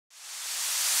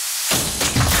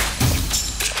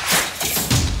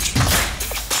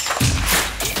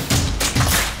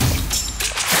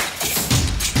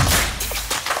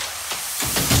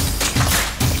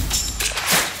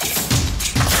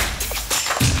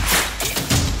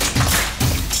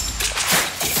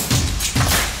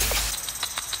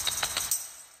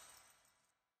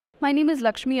My name is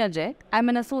Lakshmi Ajay. I'm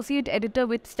an associate editor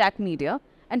with Stat Media,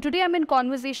 and today I'm in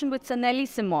conversation with Sanele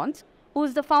Simmons, who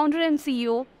is the founder and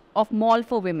CEO of Mall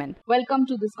for Women. Welcome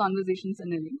to this conversation,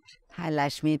 Sanele. Hi,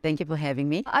 Lakshmi. Thank you for having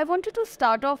me. I wanted to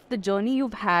start off the journey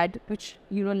you've had, which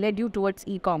led you towards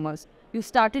e-commerce. You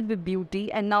started with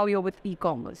beauty, and now you're with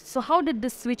e-commerce. So how did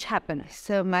this switch happen?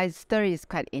 So my story is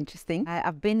quite interesting.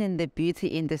 I've been in the beauty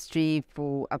industry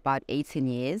for about 18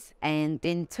 years. And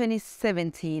in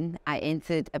 2017, I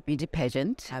entered a beauty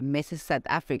pageant, Mrs. South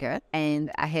Africa.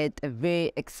 And I had a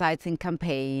very exciting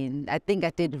campaign. I think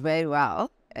I did very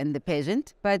well in the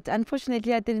pageant, but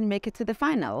unfortunately I didn't make it to the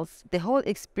finals. The whole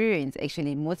experience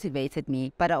actually motivated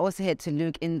me, but I also had to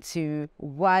look into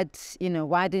why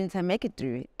didn't I make it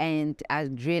through? And I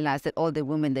realized that all the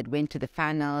women that went to the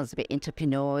finals were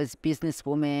entrepreneurs,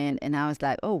 businesswomen, and I was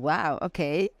like, oh wow,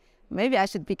 okay, maybe I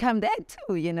should become that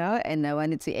too, and I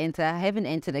wanted to enter. I haven't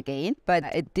entered again, but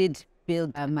it did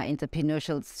build my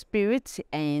entrepreneurial spirit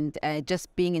and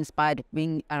just being inspired,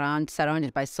 being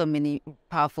surrounded by so many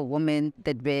powerful women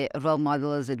that were role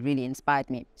models that really inspired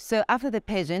me. So after the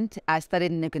pageant, I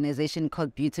started an organization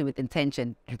called Beauty with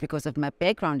Intention because of my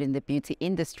background in the beauty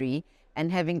industry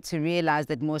and having to realize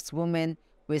that most women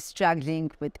were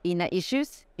struggling with inner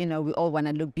issues. We all want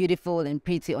to look beautiful and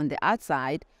pretty on the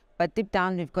outside, but deep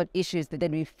down, we've got issues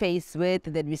that we face with,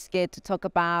 that we're scared to talk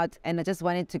about. And I just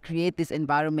wanted to create this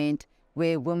environment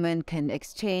where women can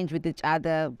exchange with each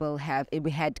other.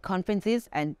 We had conferences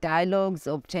and dialogues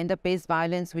of gender-based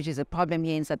violence, which is a problem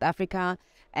here in South Africa,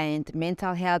 and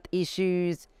mental health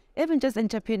issues, even just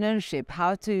entrepreneurship,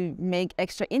 how to make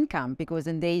extra income, because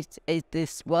in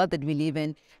this world that we live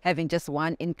in, having just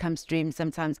one income stream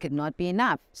sometimes cannot be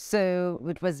enough. So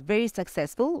it was very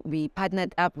successful. We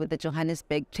partnered up with the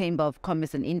Johannesburg Chamber of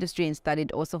Commerce and Industry and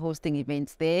started also hosting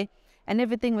events there. And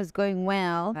everything was going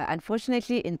well.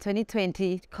 Unfortunately, in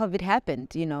 2020, COVID happened.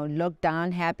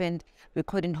 Lockdown happened. We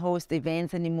couldn't host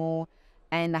events anymore.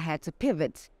 And I had to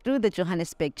pivot. Through the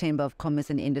Johannesburg Chamber of Commerce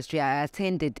and Industry, I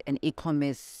attended an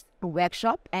e-commerce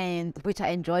workshop, and which I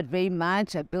enjoyed very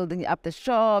much, building up the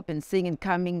shop and seeing it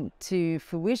coming to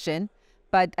fruition.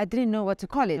 But I didn't know what to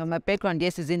call it. My background,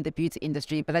 yes, is in the beauty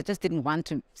industry, but I just didn't want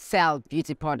to sell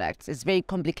beauty products. It's very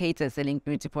complicated selling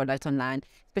beauty products online,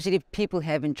 especially if people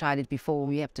haven't tried it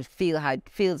before. You have to feel how it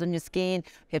feels on your skin.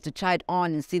 You have to try it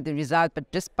on and see the result,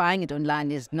 but just buying it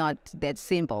online is not that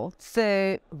simple.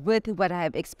 So with what I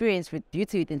have experienced with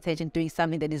Beauty with Intention, doing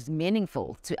something that is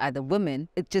meaningful to other women,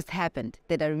 it just happened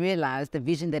that I realized the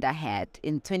vision that I had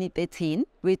in 2013,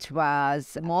 which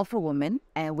was Mall for Women,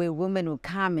 and where women will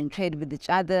come and trade with each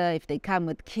other. If they come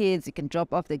with kids, you can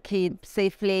drop off the kid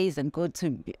safe place and go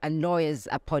to a lawyer's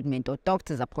appointment or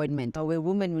doctor's appointment, or where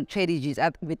women will trade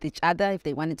with each other. If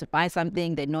they wanted to buy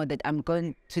something, they know that I'm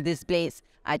going to this place.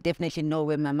 I definitely know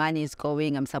where my money is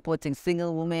going. I'm supporting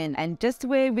single women, and just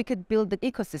where we could build the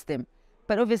ecosystem.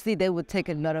 But obviously, they would take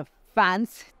a lot of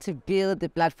funds to build a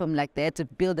platform like that, to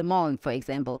build a mall, for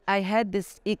example. I had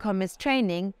this e-commerce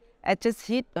training. It just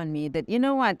hit on me that,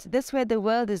 this is where the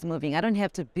world is moving. I don't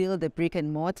have to build a brick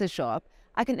and mortar shop.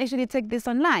 I can actually take this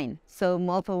online. So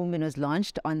Mall for Women was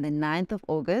launched on the 9th of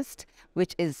August,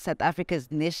 which is South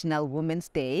Africa's National Women's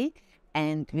Day.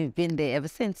 And we've been there ever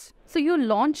since. So you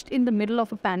launched in the middle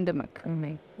of a pandemic.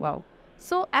 Wow.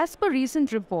 So as per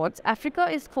recent reports, Africa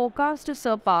is forecast to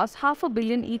surpass 500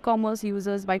 million e-commerce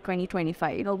users by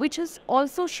 2025, which has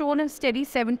also shown a steady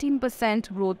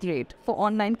 17% growth rate for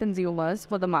online consumers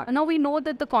for the market. Now we know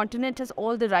that the continent has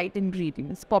all the right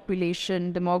ingredients: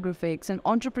 population, demographics, and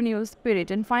entrepreneurial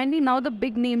spirit. And finally, now the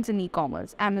big names in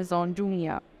e-commerce, Amazon,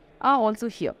 Jumia, are also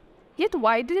here. Yet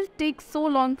why did it take so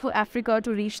long for Africa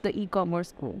to reach the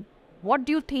e-commerce goal? What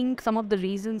do you think some of the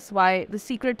reasons why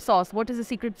what is the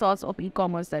secret sauce of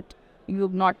e-commerce that you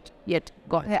have not yet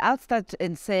got? I'll start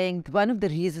in saying one of the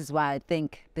reasons why I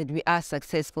think that we are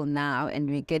successful now and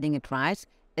we're getting it right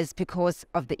is because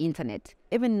of the internet.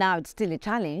 Even now, it's still a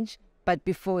challenge, but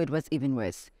before it was even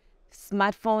worse.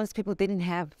 Smartphones, people didn't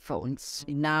have phones.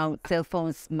 Now, cell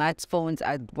phones, smartphones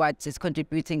are what is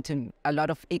contributing to a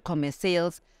lot of e-commerce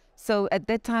sales. So at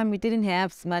that time, we didn't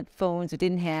have smartphones, we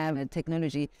didn't have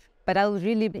technology. But I'll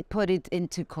really put it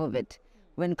into COVID.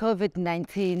 When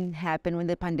COVID-19 happened, when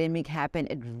the pandemic happened,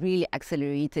 it really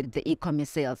accelerated the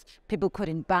e-commerce sales. People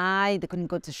couldn't buy, they couldn't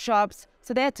go to shops,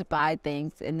 so they had to buy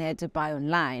things and they had to buy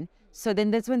online. So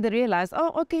then that's when they realized,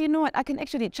 oh, okay, you know what, I can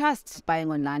actually trust buying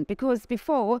online, because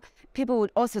before people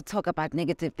would also talk about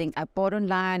negative things. I bought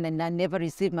online and I never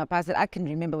received my parcel. I can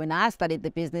remember when I started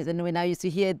the business and when I used to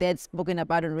hear that spoken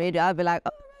about on radio, I'd be like, oh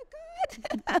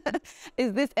my God,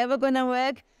 is this ever going to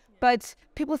work? But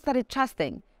people started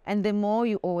trusting. And the more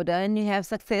you order and you have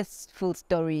successful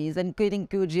stories and getting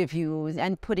good reviews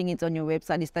and putting it on your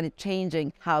website, it started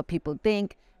changing how people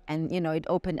think, and it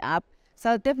opened up. So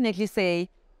I'll definitely say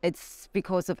it's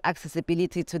because of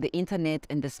accessibility to the internet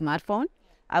and the smartphone.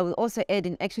 I will also add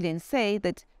in actually and say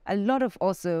that a lot of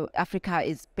also Africa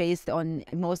is based on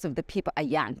most of the people are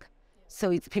young. So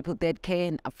it's people that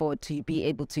can afford to be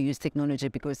able to use technology,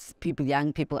 because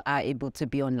young people are able to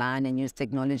be online and use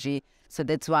technology. So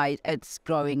that's why it's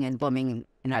growing and booming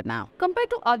right now. Compared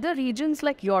to other regions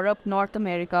like Europe, North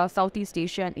America, Southeast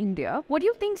Asia, and India, what do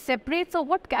you think separates, or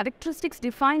what characteristics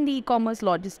define the e-commerce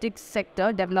logistics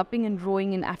sector developing and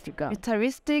growing in Africa?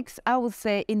 Characteristics, I would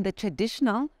say, in the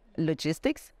traditional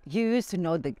logistics, you used to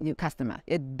know the new customer.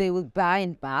 They will buy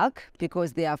in bulk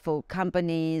because they are for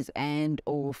companies and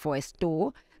or for a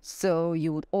store. So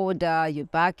you would order, you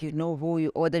back, you know who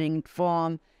you're ordering it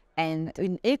from. And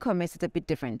in e-commerce, it's a bit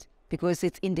different because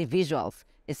it's individuals.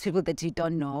 It's people that you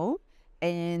don't know.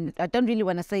 And I don't really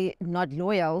want to say not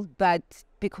loyal, but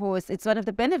because it's one of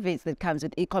the benefits that comes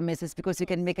with e-commerce is because you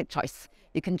can make a choice.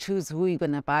 You can choose who you're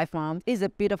going to buy from. It's a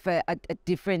bit of a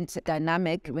different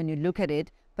dynamic when you look at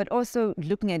it. But also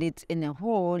looking at it in a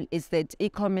whole is that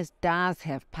e-commerce does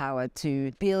have power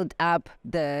to build up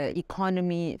the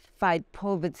economy, fight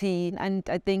poverty. And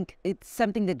I think it's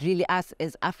something that really us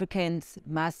as Africans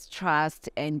must trust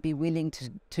and be willing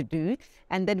to do.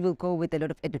 And then we'll go with a lot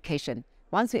of education.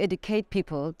 Once we educate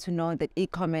people to know that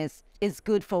e-commerce is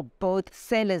good for both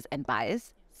sellers and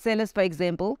buyers. Sellers, for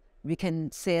example, we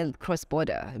can sell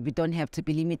cross-border. We don't have to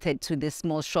be limited to this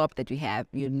small shop that we have,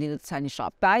 your little tiny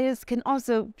shop. Buyers can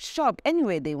also shop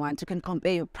anywhere they want. You can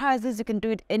compare your prices. You can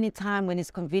do it anytime when it's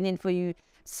convenient for you.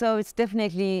 So it's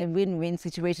definitely a win-win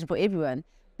situation for everyone.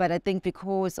 But I think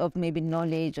because of maybe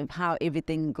knowledge of how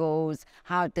everything goes,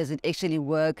 how does it actually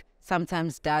work,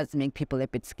 sometimes does make people a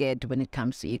bit scared when it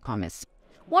comes to e-commerce.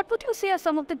 What would you say are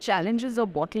some of the challenges or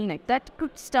bottlenecks that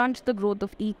could stunt the growth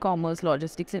of e-commerce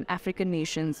logistics in African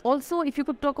nations? Also, if you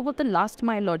could talk about the last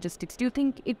mile logistics, do you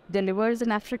think it delivers in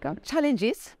Africa?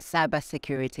 Challenges,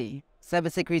 cybersecurity.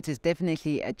 Cybersecurity is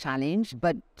definitely a challenge,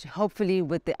 but hopefully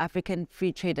with the African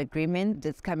Free Trade Agreement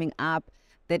that's coming up,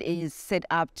 that is set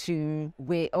up to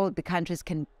where all the countries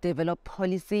can develop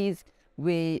policies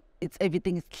where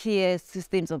everything is clear,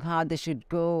 systems of how they should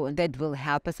go, and that will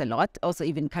help us a lot. Also,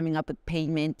 even coming up with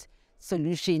payment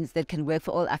solutions that can work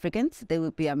for all Africans, they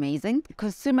will be amazing.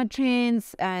 Consumer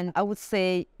trends, and I would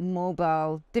say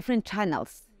mobile, different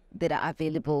channels that are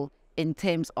available in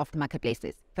terms of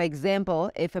marketplaces. For example,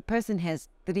 if a person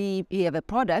you have a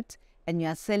product and you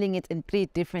are selling it in 3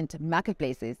 different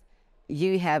marketplaces,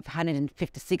 you have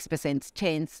 156%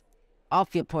 chance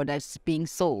of your products being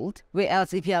sold,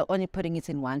 whereas if you are only putting it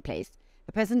in one place.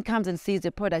 A person comes and sees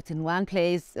your product in one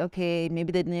place, okay,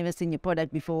 maybe they've never seen your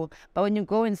product before, but when you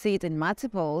go and see it in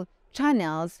multiple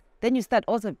channels, then you start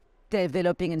also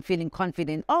developing and feeling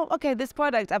confident. Oh, okay, this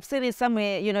product, I've seen it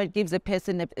somewhere, it gives a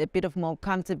person a bit of more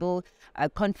comfortable,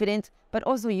 confident, but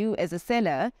also you as a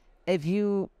seller, if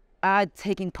you are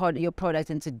taking your product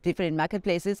into different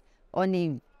marketplaces,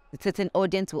 only a certain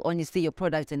audience will only see your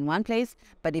product in one place,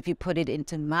 but if you put it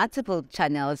into multiple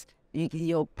channels,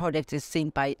 your product is seen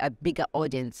by a bigger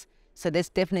audience. So that's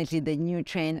definitely the new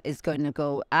trend is going to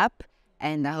go up,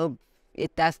 and I hope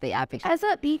it does stay up. As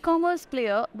an e-commerce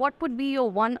player, what would be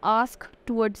your one ask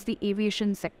towards the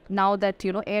aviation sector now that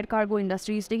air cargo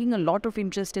industry is taking a lot of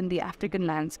interest in the African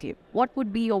landscape? What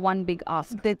would be your one big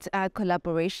ask? That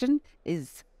collaboration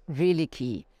is really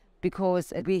key,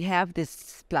 because we have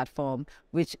this platform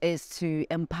which is to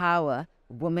empower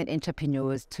women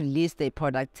entrepreneurs to list their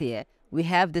products here. We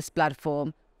have this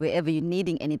platform wherever you're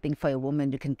needing anything for a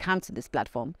woman, you can come to this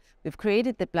platform. We've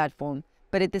created the platform,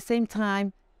 but at the same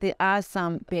time, there are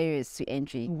some barriers to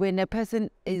entry. When a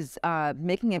person is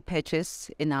making a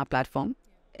purchase in our platform,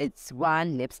 it's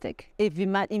one lipstick. If you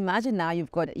might imagine now you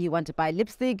want to buy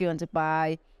lipstick, you want to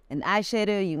buy an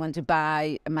eyeshadow, you want to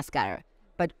buy a mascara.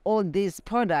 But all these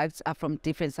products are from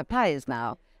different suppliers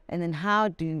now. And then how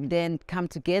do you then come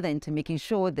together into making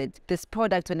sure that this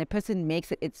product, when a person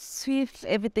makes it, it's swift,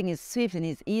 everything is swift and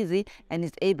it's easy and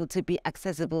is able to be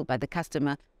accessible by the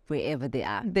customer wherever they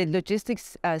are. The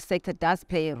logistics sector does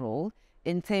play a role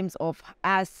in terms of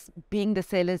us being the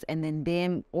sellers, and then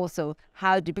them also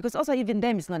because also even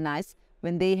them is not nice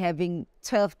when they're having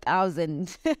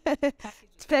 12,000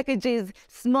 packages,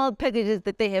 small packages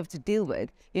that they have to deal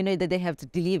with, that they have to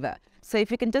deliver. So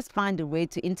if you can just find a way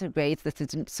to integrate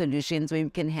the solutions where we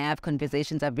can have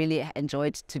conversations. I've really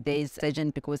enjoyed today's session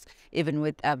because even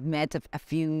with I've met a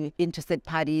few interested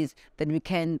parties, then we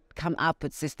can come up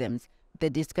with systems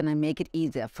that it's going to make it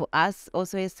easier for us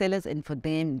also as sellers and for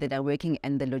them that are working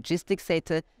in the logistics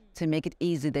sector to make it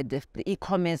easy that the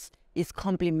e-commerce is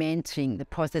complementing the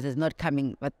process, is not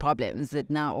coming with problems that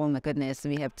now, oh my goodness,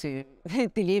 we have to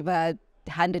deliver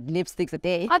 100 lipsticks a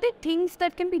day. Are there things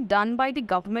that can be done by the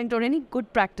government or any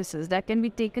good practices that can be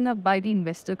taken up by the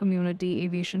investor community,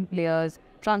 aviation players,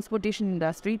 transportation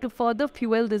industry to further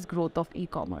fuel this growth of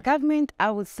e-commerce? Government,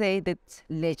 I would say that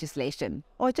legislation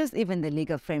or just even the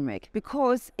legal framework,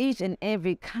 because each and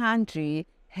every country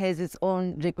has its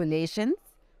own regulations.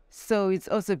 So it's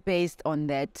also based on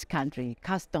that country,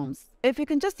 customs. If we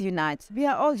can just unite, we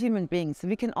are all human beings.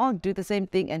 We can all do the same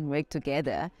thing and work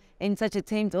together in such a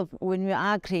terms of when we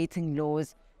are creating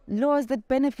laws that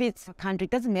benefits a country.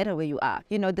 It doesn't matter where you are.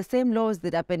 You know, the same laws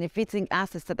that are benefiting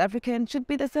us as South African should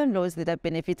be the same laws that are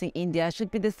benefiting India, should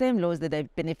be the same laws that are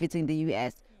benefiting the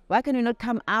US. Why can we not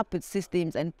come up with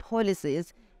systems and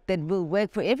policies that will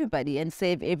work for everybody and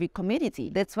save every community?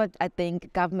 That's what I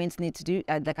think governments need to do.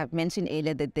 Like I've mentioned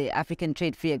earlier, that the African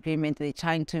Trade Free Agreement, they're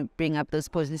trying to bring up those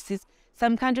policies.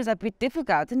 Some countries are a bit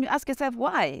difficult, and you ask yourself,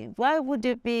 why? Why would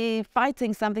you be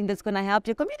fighting something that's going to help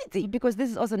your community? Because this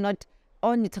is also not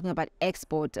only talking about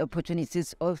export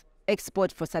opportunities or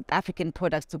export for South African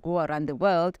products to go around the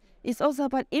world. It's also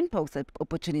about import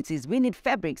opportunities. We need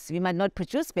fabrics. We might not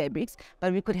produce fabrics,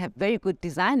 but we could have very good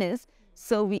designers.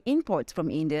 So we import from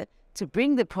India to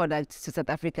bring the products to South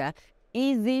Africa.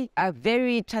 Easy,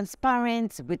 very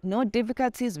transparent, with no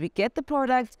difficulties. We get the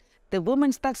product, the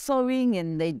women start sewing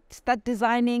and they start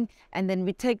designing, and then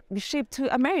we ship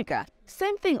to America.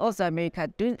 Same thing also America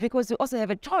do, because we also have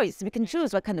a choice. We can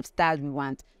choose what kind of style we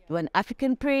want. Do you want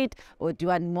African print, or do you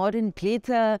want modern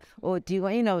glitter, or do you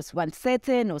want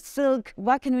satin or silk?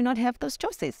 Why can we not have those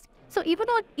choices? So even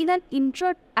in an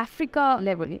intra-Africa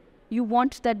level, you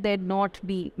want that there not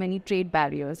be many trade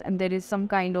barriers and there is some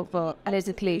kind of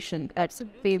legislation that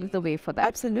paves the way for that.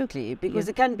 Absolutely, because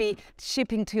it can be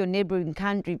shipping to your neighboring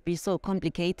country be so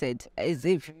complicated, as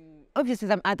if obviously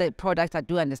some other products I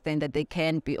do understand that they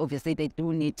can be, obviously they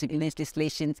do need to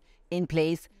legislations in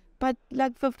place, but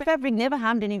like for fabric never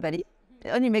harmed anybody. It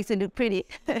only makes it look pretty.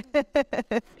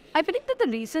 I believe that the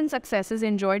recent successes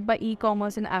enjoyed by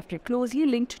e-commerce in Africa closely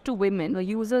linked to women,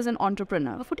 users and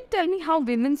entrepreneurs. Could you tell me how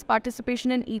women's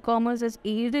participation in e-commerce has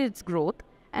aided its growth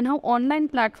and how online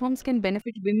platforms can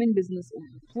benefit women business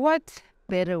owners? What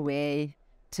better way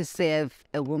to serve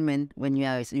a woman when you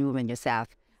are a woman yourself?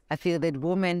 I feel that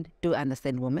women do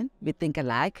understand women. We think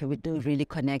alike. We do really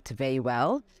connect very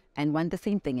well and want the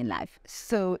same thing in life.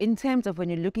 So in terms of when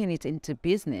you're looking at it into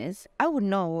business, I would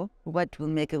know what will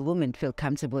make a woman feel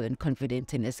comfortable and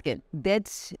confident in her skin.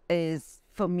 That is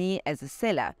for me as a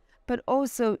seller, but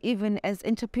also even as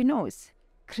entrepreneurs,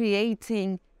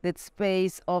 creating that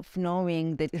space of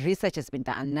knowing that research has been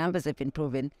done, numbers have been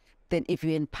proven, that if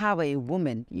you empower a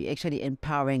woman, you're actually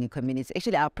empowering a community.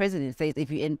 Actually, our president says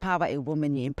if you empower a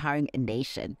woman, you're empowering a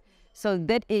nation. So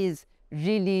that is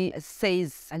really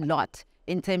says a lot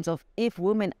in terms of if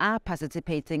women are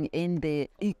participating in the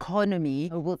economy,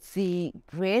 we'll see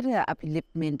greater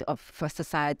upliftment of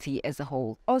society as a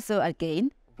whole. Also,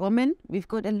 again, women, we've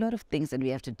got a lot of things that we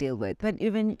have to deal with. But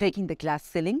even taking the glass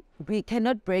ceiling, we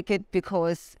cannot break it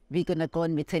because we're going to go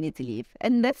on maternity leave.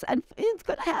 And it's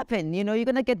going to happen. You're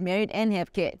going to get married and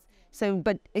have kids. So,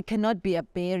 but it cannot be a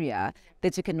barrier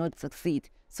that you cannot succeed.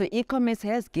 So e-commerce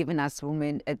has given us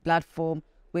women a platform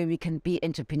where we can be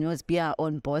entrepreneurs, be our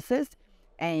own bosses,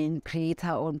 and create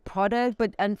our own product.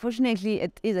 But unfortunately,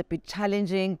 it is a bit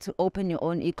challenging to open your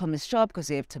own e-commerce shop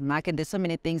because you have to market. There's so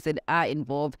many things that are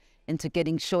involved into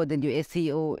getting sure that your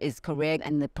SEO is correct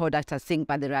and the products are synced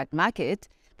by the right market.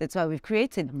 That's why we've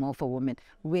created More for Women,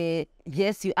 where,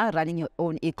 yes, you are running your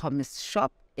own e-commerce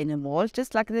shop in a mall,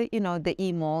 just like the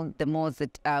e-mall, the malls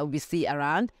that we see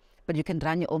around, but you can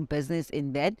run your own business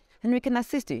in that, and we can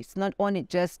assist you. It's not only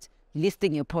just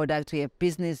listing your product. We have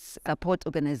business support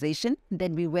organization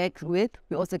that we work with.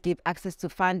 We also give access to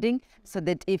funding so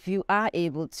that if you are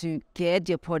able to get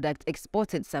your product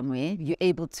exported somewhere, you're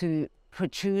able to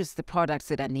produce the products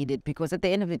that are needed. Because at the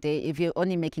end of the day, if you're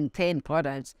only making 10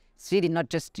 products, it's really not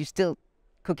just, you're still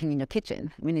cooking in your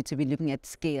kitchen. We need to be looking at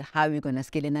scale, how we're going to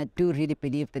scale. And I do really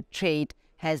believe that trade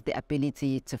has the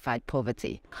ability to fight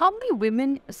poverty. How many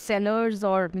women sellers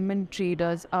or women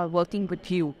traders are working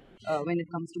with you when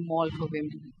it comes to Mall for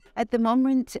Women? At the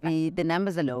moment, the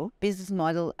numbers are low. Business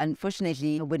model,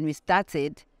 unfortunately, when we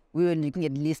started, we were looking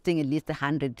at listing at least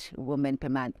 100 women per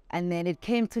month. And then it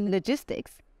came to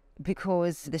logistics,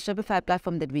 because the Shopify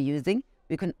platform that we're using,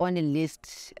 we can only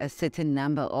list a certain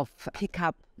number of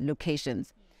pickup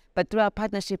locations. But through our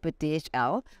partnership with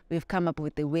DHL, we've come up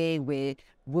with a way where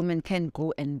women can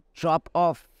go and drop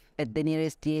off at the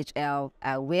nearest DHL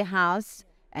warehouse,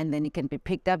 and then it can be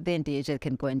picked up there and DHL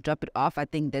can go and drop it off. I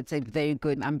think that's a very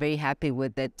good, I'm very happy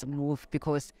with that move,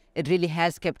 because it really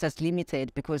has kept us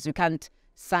limited, because you can't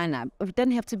sign up. We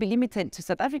don't have to be limited to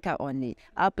South Africa only.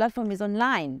 Our platform is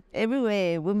online.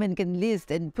 Everywhere women can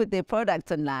list and put their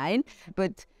products online,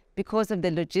 but because of the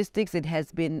logistics, it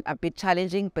has been a bit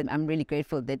challenging, but I'm really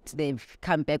grateful that they've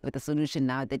come back with a solution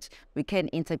now that we can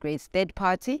integrate third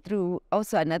party through.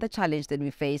 Also, another challenge that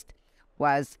we faced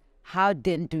was, how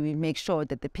then do we make sure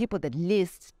that the people that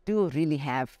list do really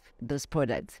have those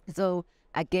products? So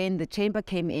again, the chamber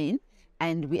came in,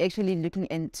 and we're actually looking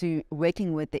into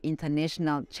working with the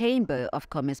International Chamber of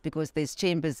Commerce, because there's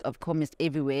chambers of commerce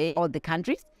everywhere, all the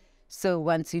countries. So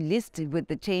once you list with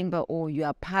the chamber or you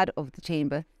are part of the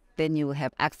chamber, then you will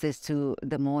have access to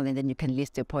the mall, and then you can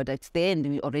list your products there, and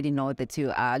we already know that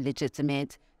you are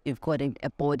legitimate. You've got a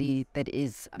body that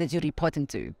you're reporting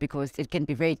to, because it can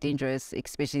be very dangerous,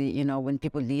 especially, when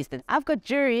people list and I've got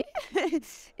jewelry.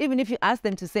 Even if you ask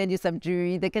them to send you some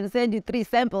jewelry, they can send you 3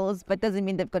 samples, but doesn't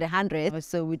mean they've got 100.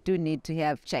 So we do need to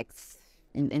have checks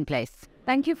in place.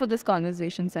 Thank you for this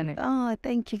conversation, Sanele. Oh,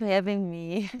 thank you for having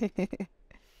me.